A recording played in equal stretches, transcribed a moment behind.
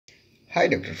Hi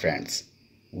Dr. friends,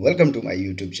 welcome to my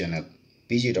YouTube channel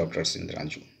PG Dr.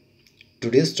 Sindranju.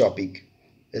 Today's topic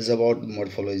is about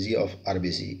morphology of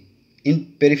RBC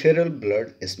in peripheral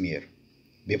blood smear.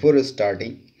 Before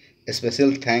starting, a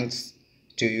special thanks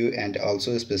to you and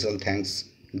also a special thanks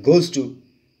goes to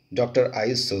Dr.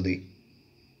 Ayush Sodhi.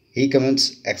 He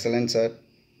comments, excellent sir,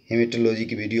 hematology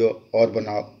की video और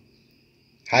बनाओ.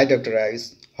 Hi Dr.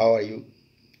 Ayush, how are you?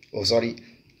 Oh sorry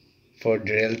for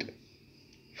derailed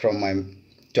from my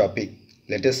topic.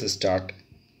 Let us start.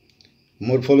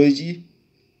 Morphology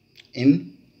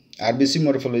in RBC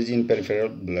morphology in peripheral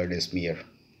blood smear.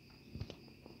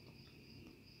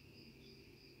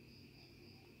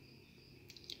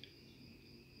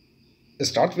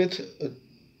 Start with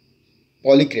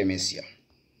Polychromasia.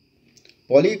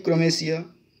 Polychromasia,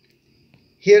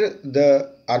 here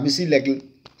the RBC lacking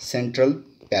central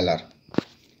pallor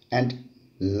and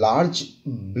large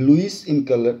bluish in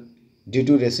color due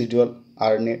to residual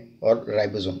RNA or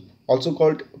ribosome, also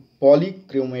called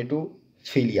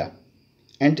polychromatophilia,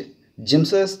 and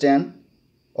Giemsa stain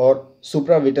or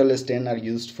supravital stain are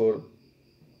used for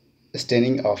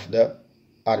staining of the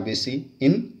RBC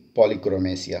in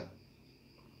polychromasia.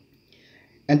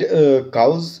 And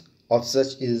cause of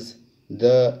such is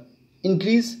the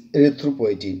increased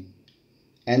erythropoietin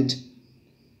and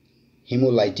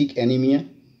hemolytic anemia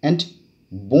and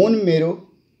bone marrow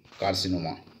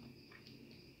carcinoma.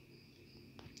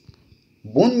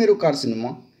 Bone marrow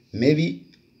carcinoma may be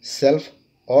self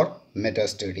or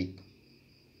metastatic.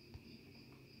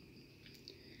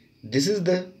 This is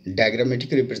the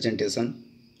diagrammatic representation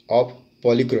of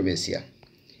polychromasia.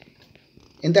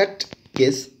 In that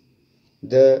case,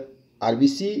 the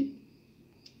RBC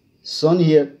shown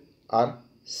here are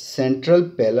central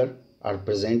pallor are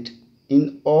present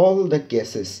in all the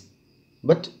cases,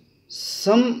 but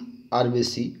some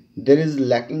RBC there is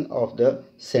lacking of the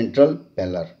central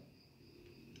pallor,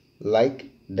 like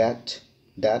that.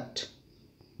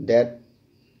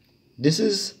 This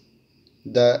is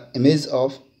the image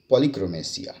of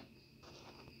polychromasia.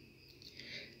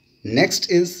 Next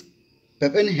is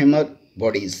Pappenheimer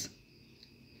bodies.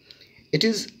 It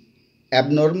is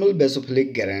abnormal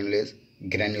basophilic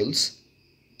granules,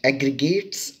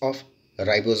 aggregates of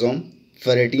ribosome,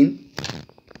 ferritin,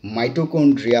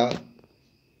 mitochondria,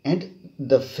 and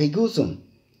the phagosome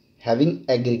having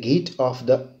aggregate of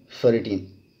the ferritin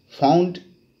found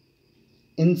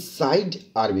inside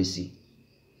RBC.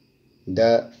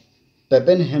 The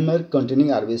Pappenheimer containing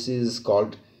RBC is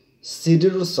called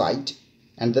Spherocyte,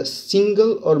 and the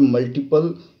single or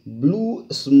multiple blue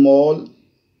small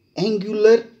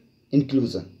angular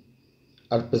inclusion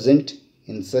are present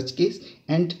in such case,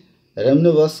 and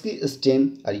Ramnowski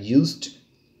stain are used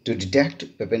to detect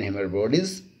Pappenheimer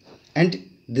bodies, and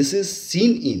this is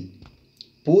seen in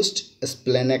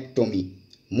post-splenectomy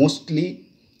mostly,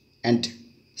 and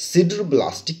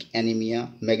sideroblastic anemia,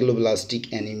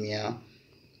 megaloblastic anemia,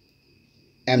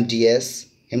 MDS,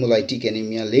 hemolytic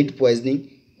anemia, lead poisoning,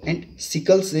 and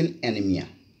sickle cell anemia.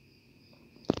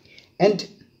 And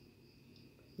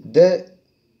the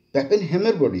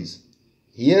Pappenheimer bodies,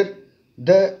 here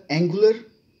the angular,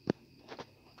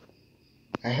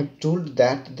 I have told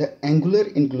that the angular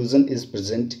inclusion is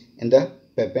present in the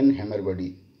Pappenheimer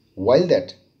body, while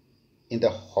that in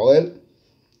the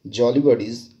Howell-jolly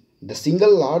bodies the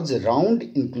single large round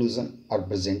inclusion are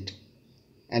present,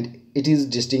 and it is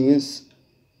distinguished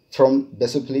from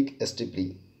basophilic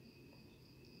stippling,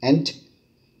 and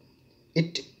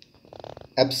it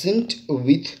absent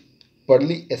with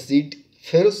pearly acid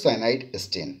ferrocyanide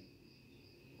stain.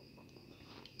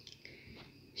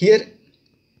 Here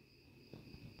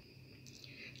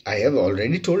I have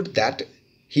already told that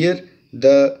here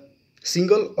the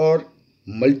single or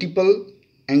multiple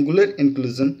angular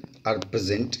inclusion are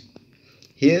present.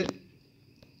 Here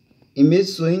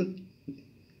image showing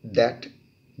that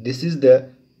this is the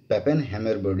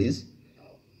Pappenheimer bodies,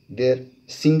 their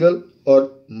single or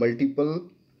multiple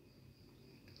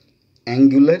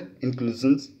angular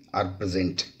inclusions are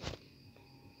present.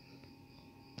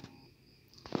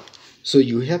 So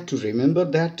you have to remember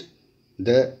that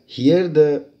here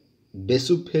the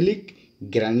basophilic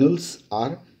granules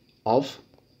are of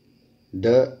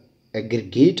the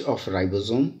aggregate of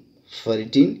ribosome,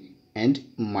 ferritin, and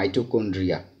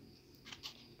mitochondria.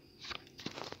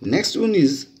 Next one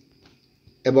is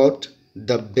about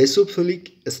the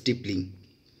basophilic stippling.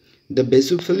 The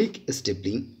basophilic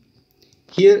stippling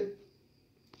here,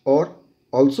 or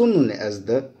also known as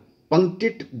the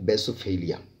punctate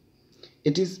basophilia,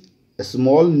 it is a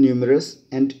small, numerous,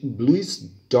 and bluish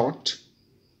dot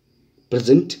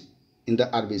present in the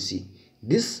RBC.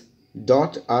 This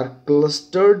dot are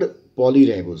clustered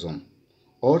polyribosome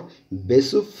or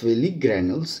basophilic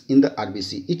granules in the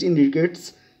RBC. It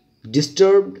indicates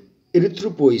disturbed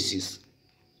erythropoiesis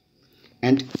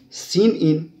and seen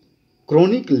in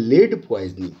chronic lead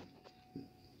poisoning.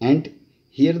 And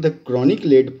here the chronic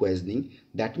lead poisoning,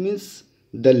 that means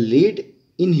the lead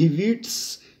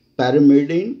inhibits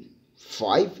pyrimidine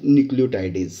 5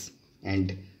 nucleotidase,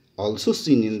 and also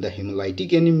seen in the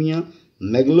hemolytic anemia,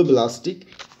 megaloblastic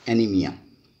anemia.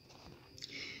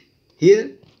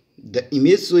 Here the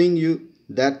image showing you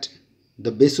that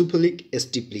the basophilic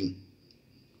stippling.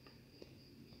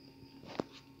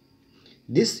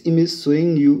 This image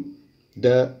showing you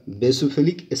the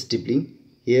basophilic stippling.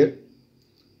 Here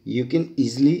you can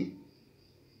easily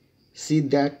see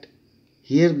that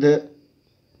here the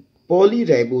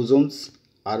polyribosomes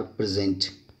are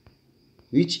present,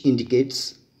 which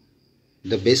indicates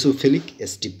the basophilic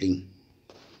stippling.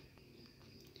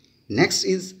 Next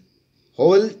is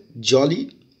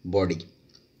Howell-jolly body.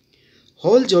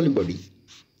 Howell-jolly body,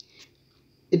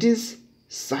 it is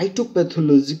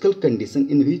cytopathological condition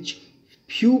in which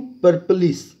few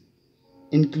purplish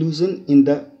inclusion in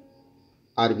the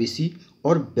RBC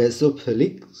or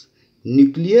basophilic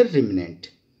nuclear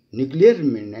remnant. Nuclear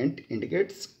remnant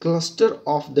indicates cluster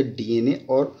of the DNA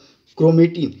or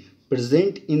chromatin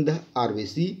present in the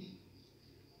RBC,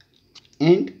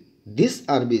 and this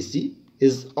RBC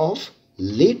is of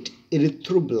late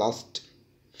erythroblast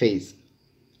phase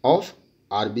of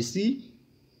RBC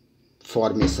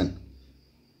formation,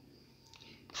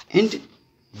 and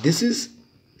this is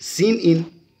seen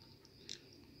in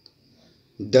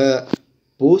the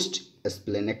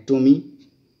post-splenectomy,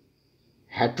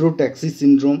 heterotaxy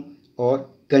syndrome or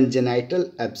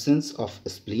congenital absence of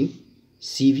spleen,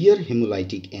 severe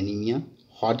hemolytic anemia,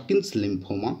 Hodgkin's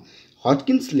lymphoma,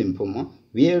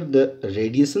 where the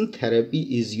radiation therapy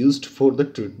is used for the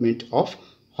treatment of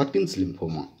Hodgkin's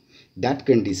lymphoma, that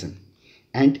condition,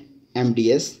 and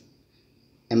MDS,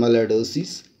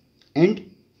 amyloidosis, and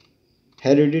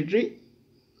hereditary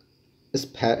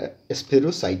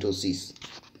spherocytosis.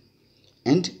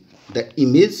 And the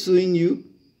image showing you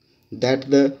that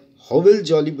the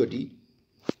Howell-jolly body,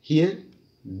 here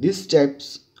these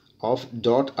types of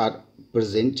dot are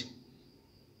present.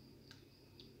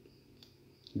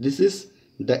 This is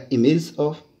the image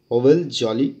of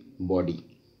Howell-jolly body.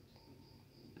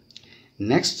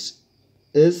 Next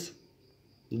is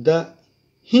the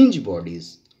hinge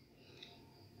bodies.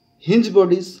 Hinge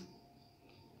bodies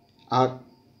are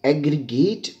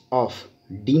aggregate of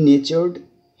denatured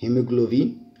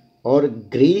hemoglobin or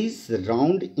grayish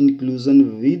round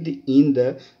inclusion within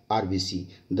the RBC.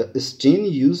 The stain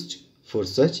used for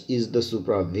such is the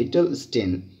supravital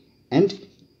stain, and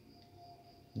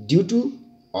due to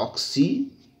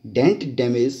oxidant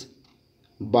damage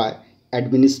by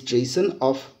administration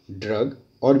of drug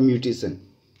or mutation,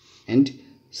 and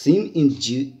seen in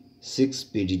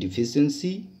G6PD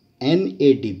deficiency,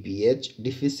 NADPH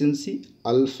deficiency,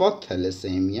 alpha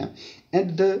thalassemia,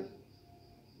 and the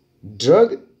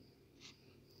drug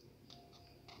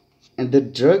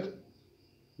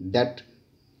that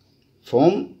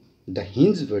form the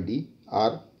hinge body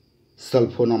are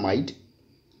sulfonamide.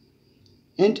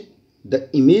 And the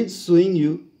image showing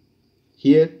you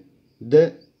here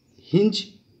the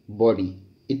hinge body,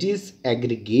 it is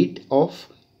aggregate of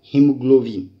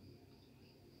hemoglobin.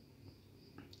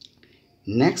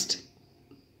 Next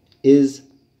is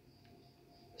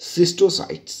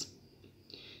schistocytes.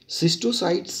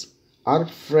 Schistocytes are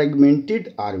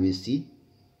fragmented RBC,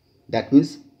 that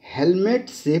means helmet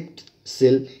shaped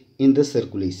cell in the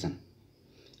circulation.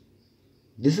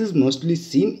 This is mostly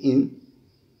seen in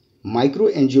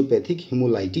microangiopathic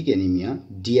hemolytic anemia,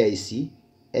 DIC,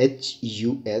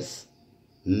 HUS.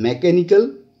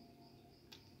 Mechanical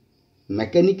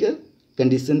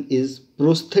condition is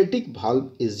prosthetic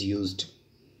valve is used,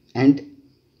 and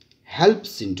HELP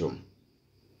syndrome.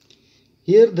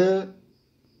 Here the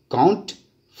count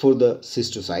for the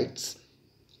schistocytes,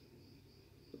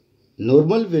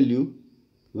 normal value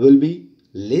will be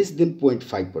less than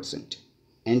 0.5%,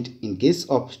 and in case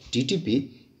of TTP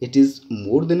it is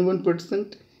more than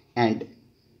 1%, and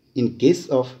in case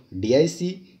of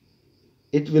DIC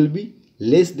it will be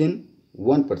less than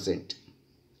 1%.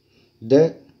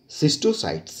 The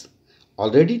schistocytes,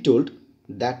 already told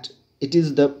that it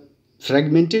is the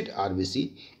fragmented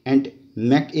RBC and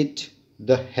make it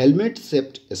the helmet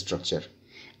shaped structure,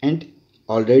 and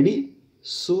already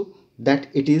so that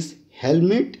it is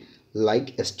helmet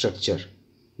like structure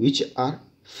which are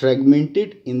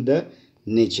fragmented in the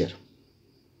nature.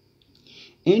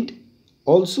 And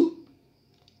also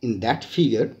in that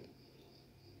figure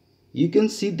you can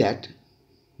see that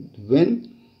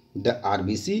when the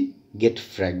RBC get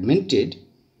fragmented,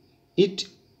 it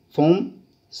form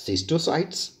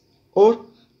schistocytes or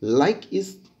like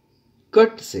is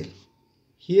cut cell.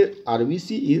 Here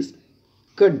RBC is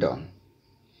cut down,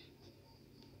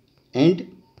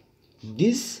 and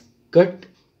this cut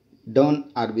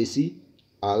down RBC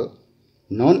are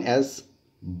known as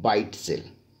bite cell.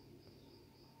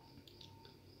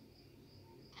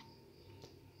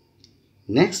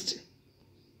 Next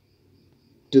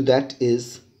to that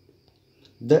is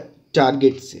the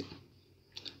target cell.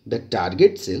 The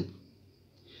target cell,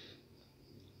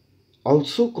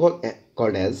 also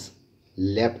called as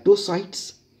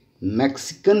leptocytes,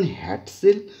 Mexican hat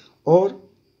cell or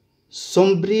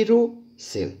sombrero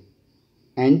cell,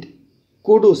 and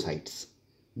Codocytes.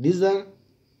 These are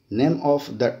name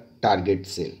of the target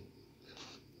cell.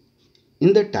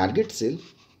 In the target cell,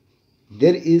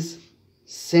 there is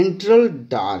central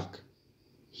dark.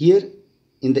 Here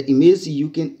in the image you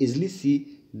can easily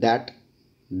see that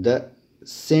the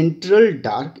central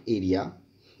dark area,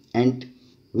 and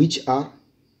which are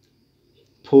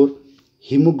for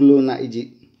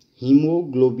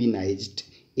hemoglobinized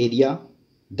area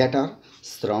that are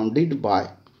surrounded by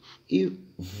a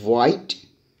white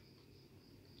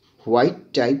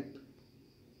type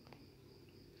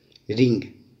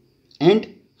ring and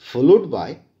followed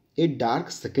by a dark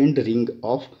second ring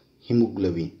of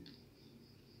hemoglobin.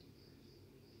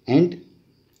 And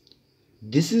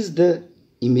this is the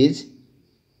image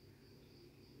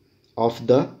of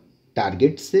the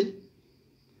target cell.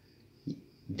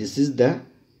 This is the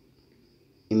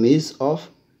image of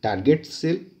target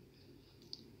cell,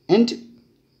 and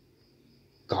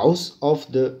cause of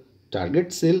the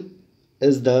target cell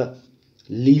is the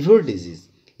liver disease.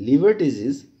 Liver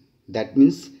disease, that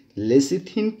means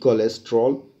lecithin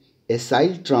cholesterol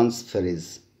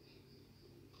acyltransferase,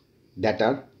 that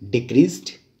are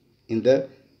decreased in the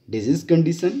disease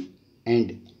condition,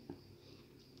 and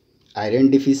iron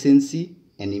deficiency,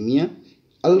 anemia,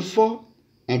 alpha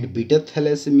and beta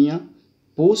thalassemia,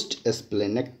 post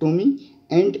splenectomy,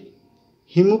 and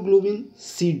hemoglobin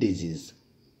C disease.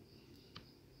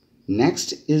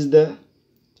 Next is the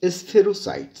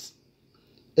Spherocytes.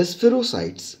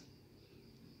 Spherocytes,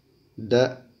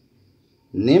 the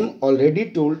name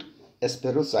already told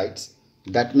Spherocytes,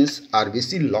 that means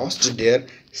RBC lost their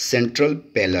central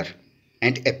pallor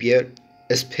and appear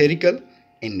spherical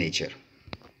in nature.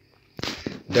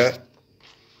 The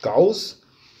cause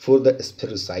for the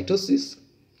spherocytosis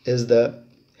is the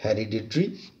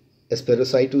hereditary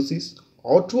spherocytosis,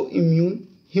 autoimmune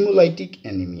hemolytic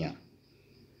anemia,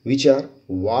 which are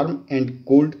warm and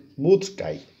cold both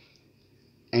type,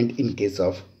 and in case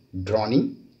of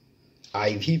drowning,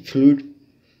 IV fluid,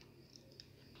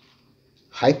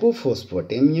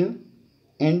 hypophosphatemia,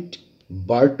 and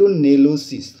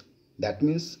Bartonellosis, that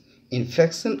means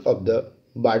infection of the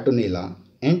Bartonella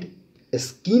and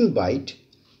skin bite,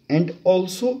 and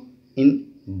also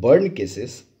in burn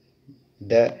cases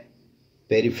the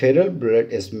peripheral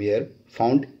blood smear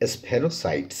found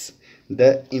spherocytes.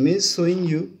 The image showing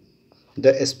you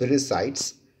the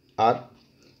spherocytes are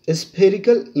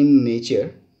spherical in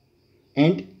nature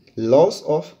and loss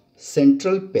of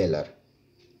central pallor.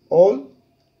 All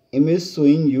image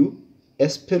showing you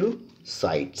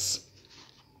spherocytes.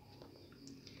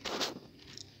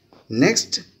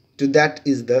 Next to that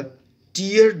is the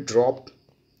teardrop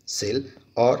cell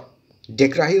or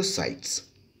Degmacytes.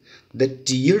 The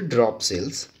teardrop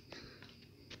cells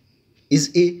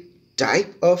is a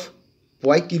type of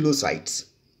poikilocytes,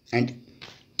 and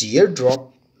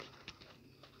teardrop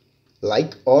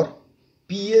like or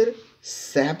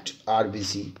pear-shaped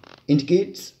RBC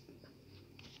indicates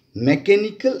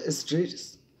mechanical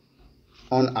stress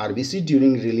on RBC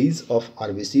during release of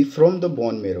RBC from the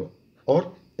bone marrow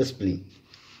or spleen.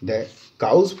 The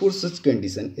cause for such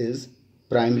condition is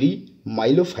primary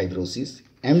myelofibrosis,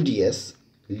 MDS,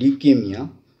 leukemia,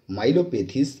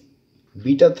 myelopathies,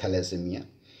 beta thalassemia.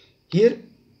 Here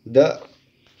the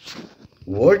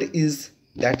word is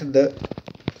that the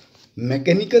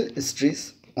mechanical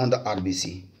stress on the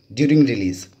RBC during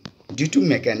release. Due to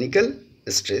mechanical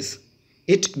stress,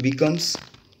 it becomes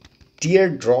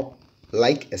teardrop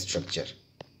like structure.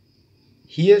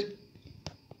 Here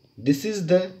this is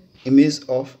the image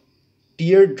of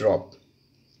teardrop,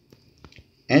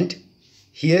 and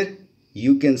here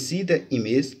you can see the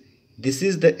image. This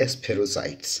is the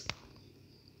spherocytes.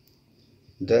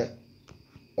 The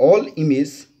all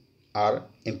images are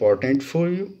important for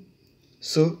you,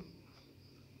 so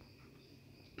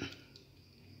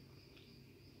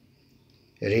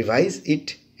revise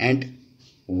it and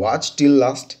watch till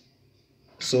last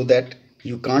so that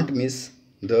you can't miss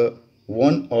the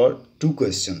one or two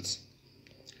questions.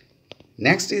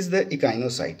 Next is the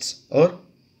echinocytes or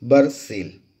Burr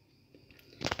cell.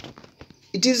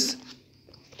 It is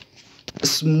a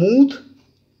smooth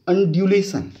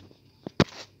undulation.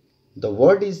 The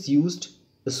word is used,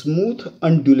 smooth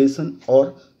undulation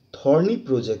or thorny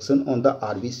projection on the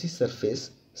RBC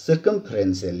surface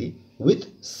circumferentially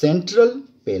with central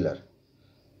pallor,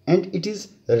 and it is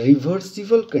a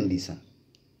reversible condition.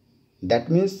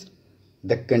 That means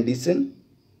the condition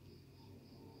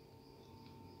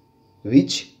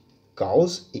which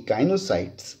cause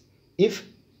echinocytes. If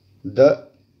the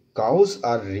cows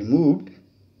are removed,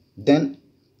 then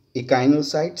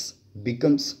echinocytes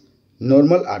becomes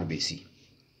normal RBC.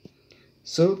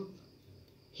 So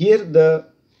here the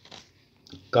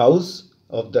cause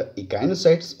of the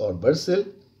echinocytes or Burr cell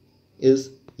is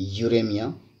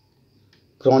uremia,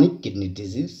 chronic kidney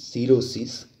disease,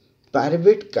 cirrhosis,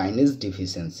 pyruvate kinase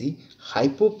deficiency,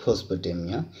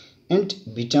 hypophosphatemia, and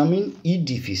vitamin E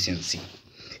deficiency.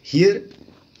 Here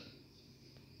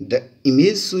the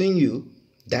image showing you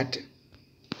that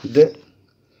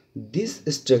this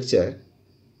structure,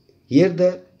 here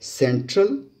the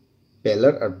central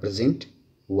pallor are present,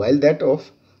 while that of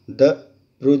the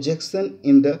projection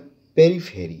in the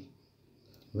periphery,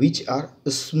 which are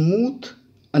a smooth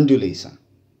undulation.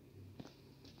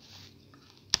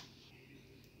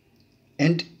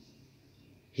 And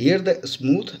here the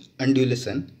smooth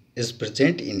undulation is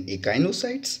present in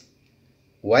echinocytes,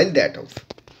 while that of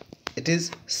it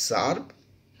is sharp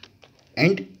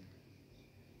and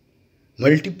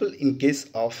multiple in case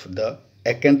of the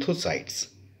acanthocytes.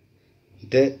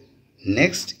 The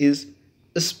next is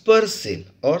Spur cell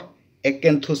or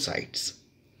acanthocytes.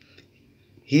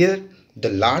 Here the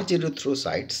large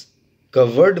erythrocytes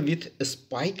covered with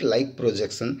spike-like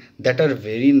projection that are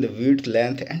vary in the width,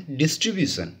 length and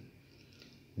distribution.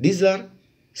 These are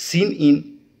seen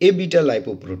in A-beta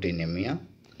lipoproteinemia,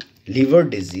 liver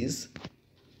disease,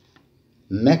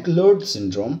 McLeod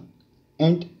syndrome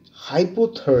and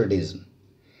hypothyroidism.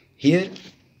 Here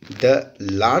the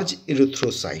large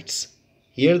erythrocytes,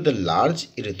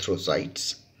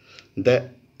 the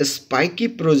spiky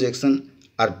projection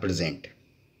are present,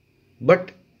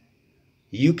 but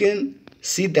you can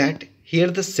see that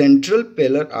here the central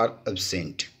pallor are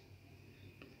absent.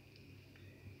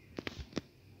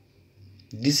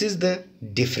 This is the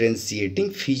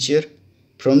differentiating feature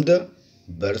from the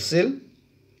Burr cell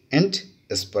and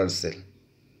Spur cell.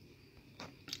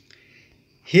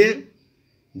 Here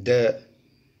the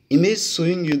image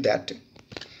showing you that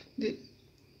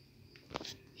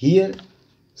here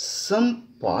some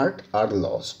part are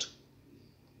lost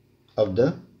of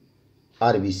the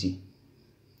RBC.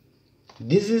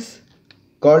 This is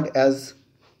called as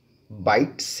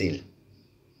bite cell.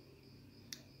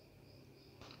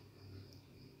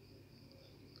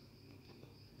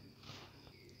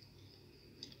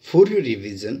 For your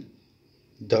revision,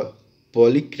 the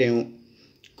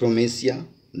polychromasia,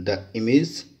 the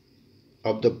image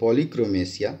of the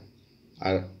polychromasia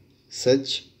are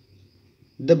such.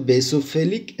 The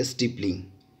basophilic stippling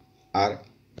are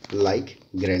like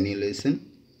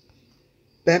granulation.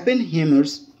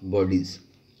 Pappenheimer's bodies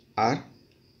are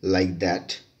like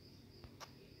that.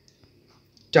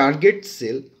 Target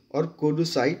cell or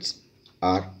codocytes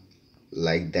are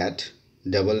like that,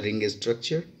 double ring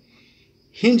structure.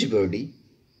 Hinge body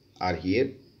are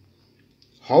here.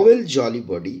 Howell-jolly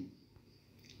body,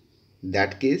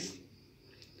 that case.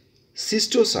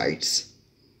 Schistocytes,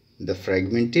 the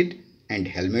fragmented and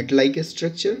helmet-like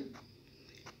structure.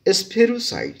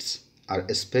 Spherocytes are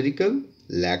spherical,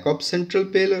 lack of central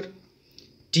pallor.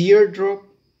 Teardrop,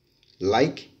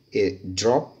 like a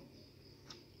drop.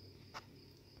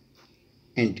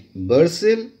 And Burr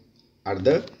cell are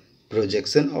the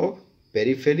projection of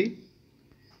periphery.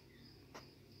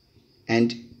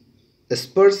 And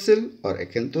Spur cell or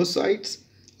acanthocytes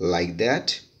like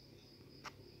that.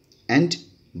 And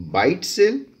bite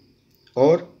cell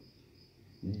or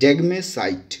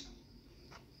Degmacyte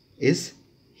is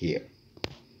here.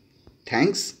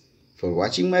 Thanks for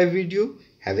watching my video.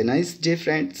 Have a nice day,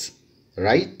 friends.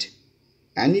 Write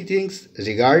anything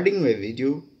regarding my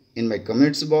video in my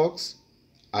comments box.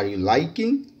 Are you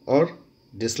liking or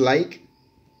dislike?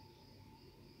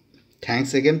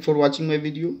 Thanks again for watching my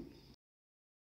video.